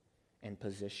and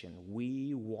position.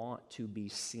 We want to be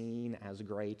seen as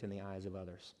great in the eyes of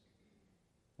others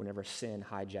whenever sin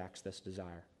hijacks this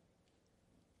desire.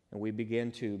 And we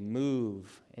begin to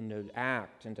move and to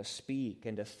act and to speak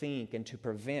and to think and to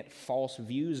prevent false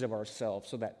views of ourselves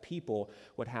so that people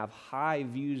would have high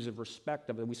views of respect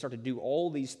of it. We start to do all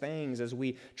these things as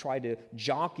we try to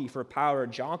jockey for power,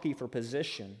 jockey for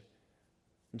position.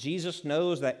 Jesus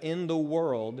knows that in the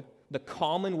world, the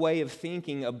common way of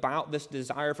thinking about this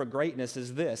desire for greatness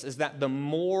is this, is that the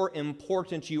more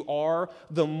important you are,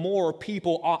 the more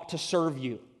people ought to serve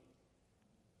you.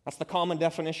 That's the common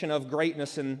definition of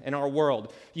greatness in our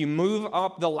world. You move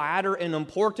up the ladder in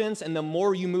importance, and the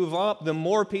more you move up, the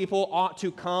more people ought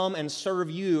to come and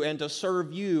serve you and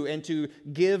to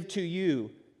give to you,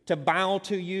 to bow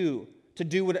to you, to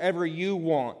do whatever you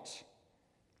want.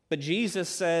 But Jesus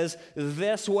says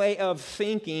this way of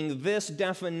thinking, this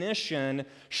definition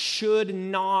should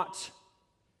not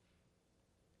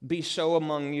be so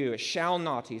among you. It shall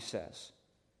not, he says.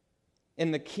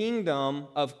 In the kingdom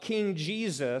of King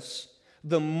Jesus,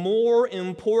 the more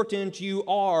important you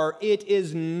are, it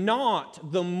is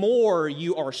not the more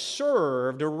you are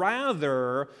served.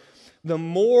 Rather, the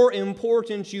more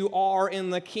important you are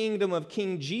in the kingdom of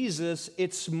King Jesus,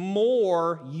 it's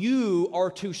more you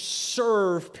are to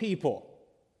serve people.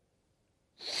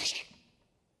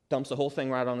 Dumps the whole thing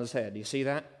right on his head. Do you see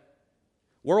that?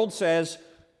 World says,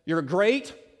 you're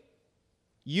great.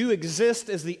 You exist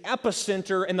as the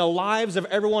epicenter in the lives of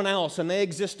everyone else, and they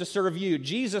exist to serve you.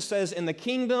 Jesus says, in the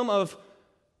kingdom of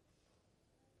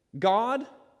God,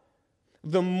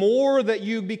 the more that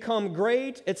you become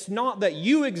great, it's not that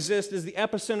you exist as the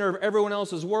epicenter of everyone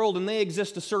else's world and they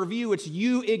exist to serve you. It's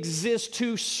you exist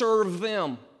to serve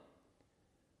them.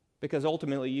 Because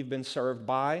ultimately you've been served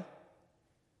by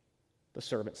the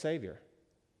servant Savior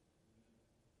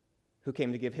who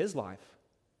came to give his life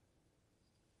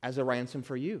as a ransom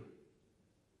for you.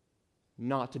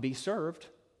 Not to be served,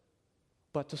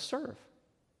 but to serve.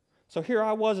 So here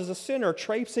I was as a sinner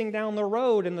traipsing down the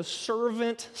road, and the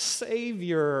servant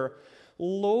Savior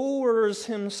lowers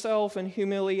himself in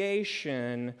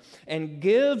humiliation and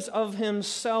gives of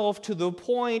himself to the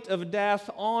point of death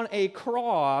on a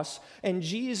cross. And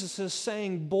Jesus is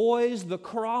saying, boys, the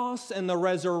cross and the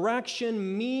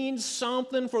resurrection means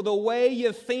something for the way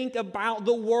you think about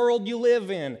the world you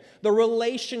live in, the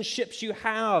relationships you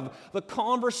have, the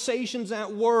conversations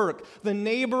at work, the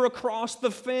neighbor across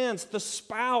the fence, the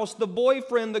spouse, the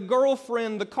boyfriend, the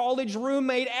girlfriend, the college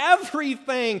roommate,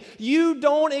 everything. You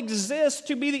don't exist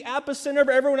to be the epicenter of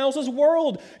everyone else's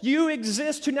world. You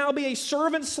exist to now be a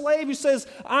servant slave who says,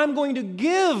 I'm going to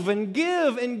give and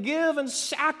give and give and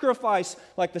sacrifice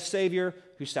like the Savior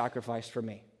who sacrificed for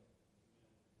me.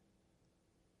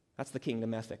 That's the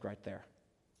kingdom ethic right there.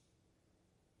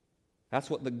 That's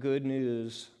what the good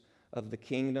news of the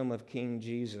kingdom of King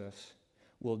Jesus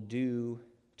will do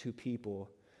to people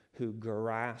who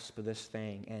grasp this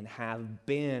thing and have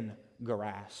been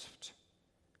grasped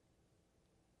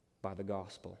by the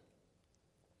gospel.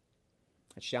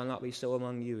 It shall not be so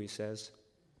among you, he says.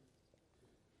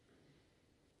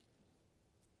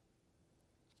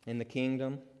 In the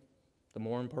kingdom, the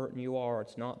more important you are,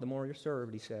 it's not the more you're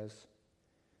served, he says.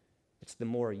 It's the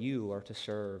more you are to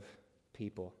serve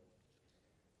people.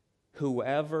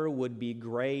 Whoever would be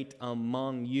great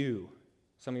among you,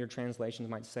 Some of your translations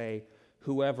might say,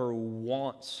 whoever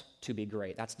wants to be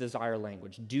great. That's desire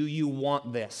language. Do you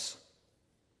want this?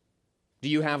 Do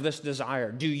you have this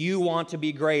desire? Do you want to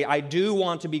be great? I do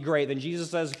want to be great. Then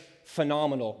Jesus says,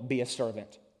 phenomenal, be a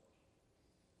servant.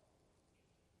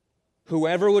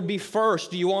 Whoever would be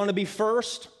first, do you want to be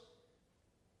first?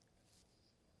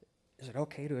 Is it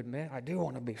okay to admit, I do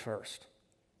want to be first?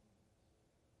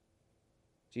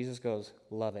 Jesus goes,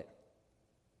 love it.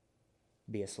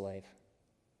 Be a slave.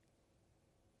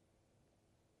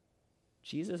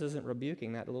 Jesus isn't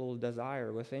rebuking that little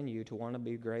desire within you to want to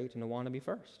be great and to want to be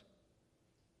first.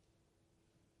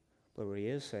 But what he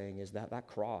is saying is that that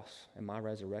cross and my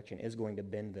resurrection is going to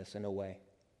bend this in a way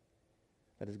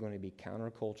that is going to be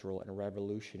countercultural and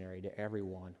revolutionary to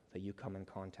everyone that you come in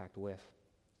contact with.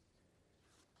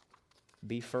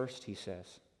 Be first, he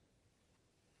says.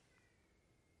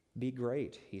 Be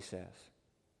great, he says.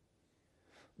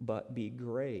 But be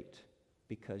great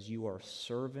because you are a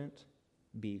servant.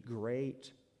 Be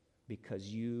great because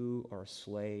you are a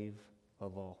slave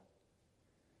of all.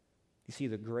 You see,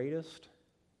 the greatest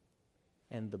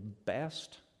and the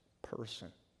best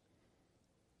person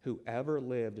who ever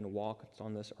lived and walked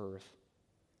on this earth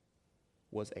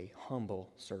was a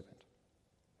humble servant.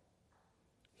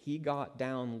 He got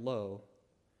down low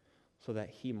so that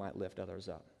he might lift others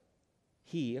up.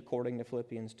 He, according to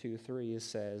Philippians 2:3,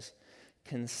 says,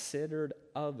 considered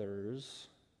others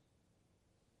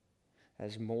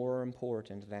as more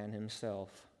important than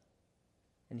himself.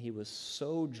 And he was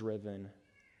so driven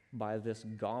by this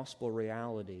gospel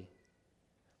reality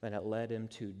that it led him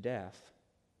to death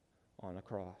on a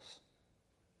cross.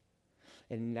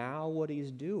 And now what he's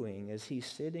doing is he's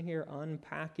sitting here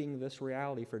unpacking this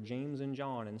reality for James and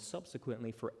John, and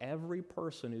subsequently for every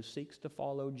person who seeks to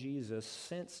follow Jesus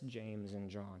since James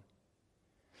and John,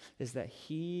 is that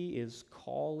he is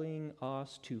calling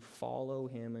us to follow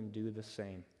him and do the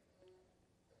same.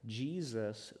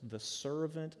 Jesus, the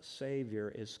servant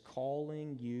Savior, is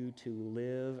calling you to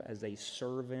live as a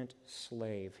servant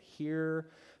slave. Hear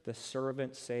the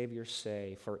servant Savior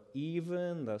say, for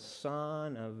even the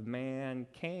Son of Man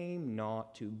came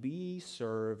not to be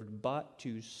served, but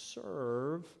to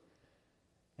serve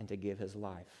and to give his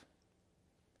life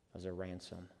as a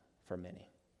ransom for many.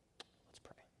 Let's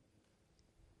pray.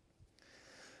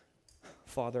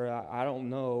 Father, I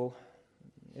don't know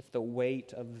if the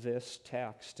weight of this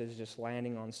text is just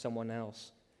landing on someone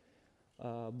else.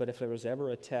 But if there was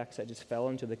ever a text that just fell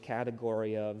into the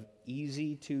category of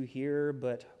easy to hear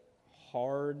but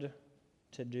hard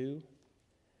to do,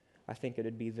 I think it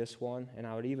would be this one. And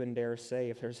I would even dare say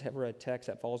if there's ever a text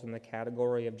that falls in the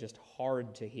category of just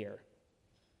hard to hear,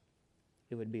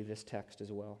 it would be this text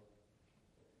as well.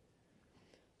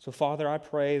 So, Father, I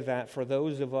pray that for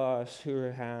those of us who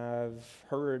have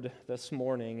heard this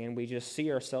morning and we just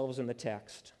see ourselves in the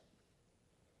text,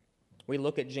 we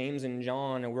look at James and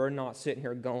John and we're not sitting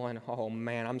here going, oh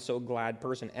man, I'm so glad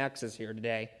person X is here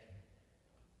today.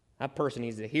 That person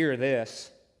needs to hear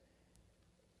this.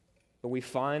 But we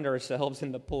find ourselves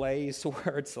in the place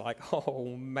where it's like,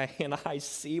 oh man, I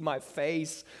see my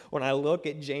face when I look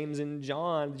at James and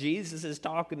John. Jesus is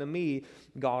talking to me.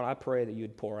 God, I pray that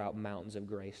you'd pour out mountains of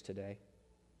grace today.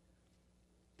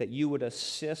 That you would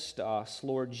assist us,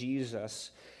 Lord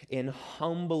Jesus, in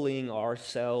humbling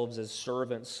ourselves as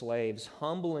servant slaves,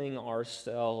 humbling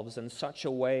ourselves in such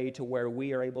a way to where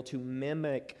we are able to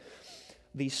mimic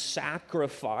the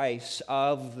sacrifice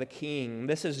of the King.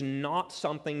 This is not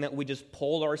something that we just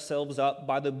pull ourselves up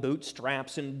by the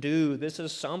bootstraps and do. This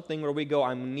is something where we go,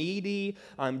 I'm needy,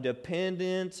 I'm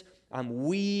dependent, I'm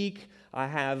weak, I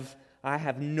have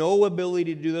no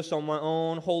ability to do this on my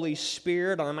own. Holy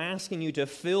Spirit, I'm asking you to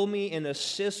fill me and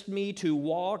assist me to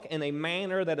walk in a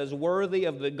manner that is worthy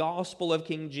of the gospel of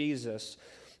King Jesus.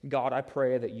 God, I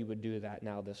pray that you would do that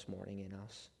now this morning in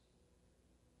us.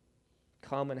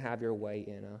 Come and have your way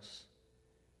in us.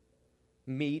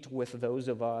 Meet with those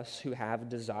of us who have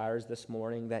desires this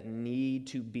morning that need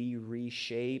to be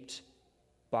reshaped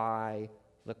by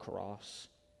the cross.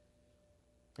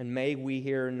 And may we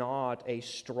hear not a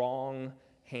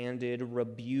strong-handed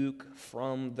rebuke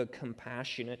from the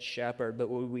compassionate shepherd, but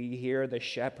would we hear the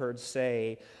shepherd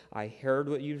say, I heard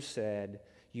what you said.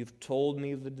 You've told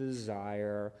me the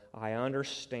desire. I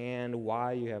understand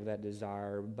why you have that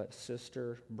desire. But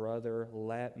sister, brother,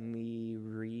 let me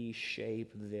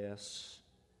reshape this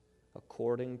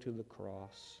according to the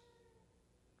cross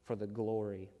for the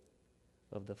glory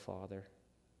of the Father.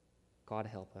 God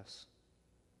help us.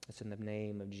 It's in the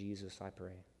name of Jesus I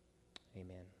pray.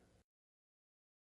 Amen.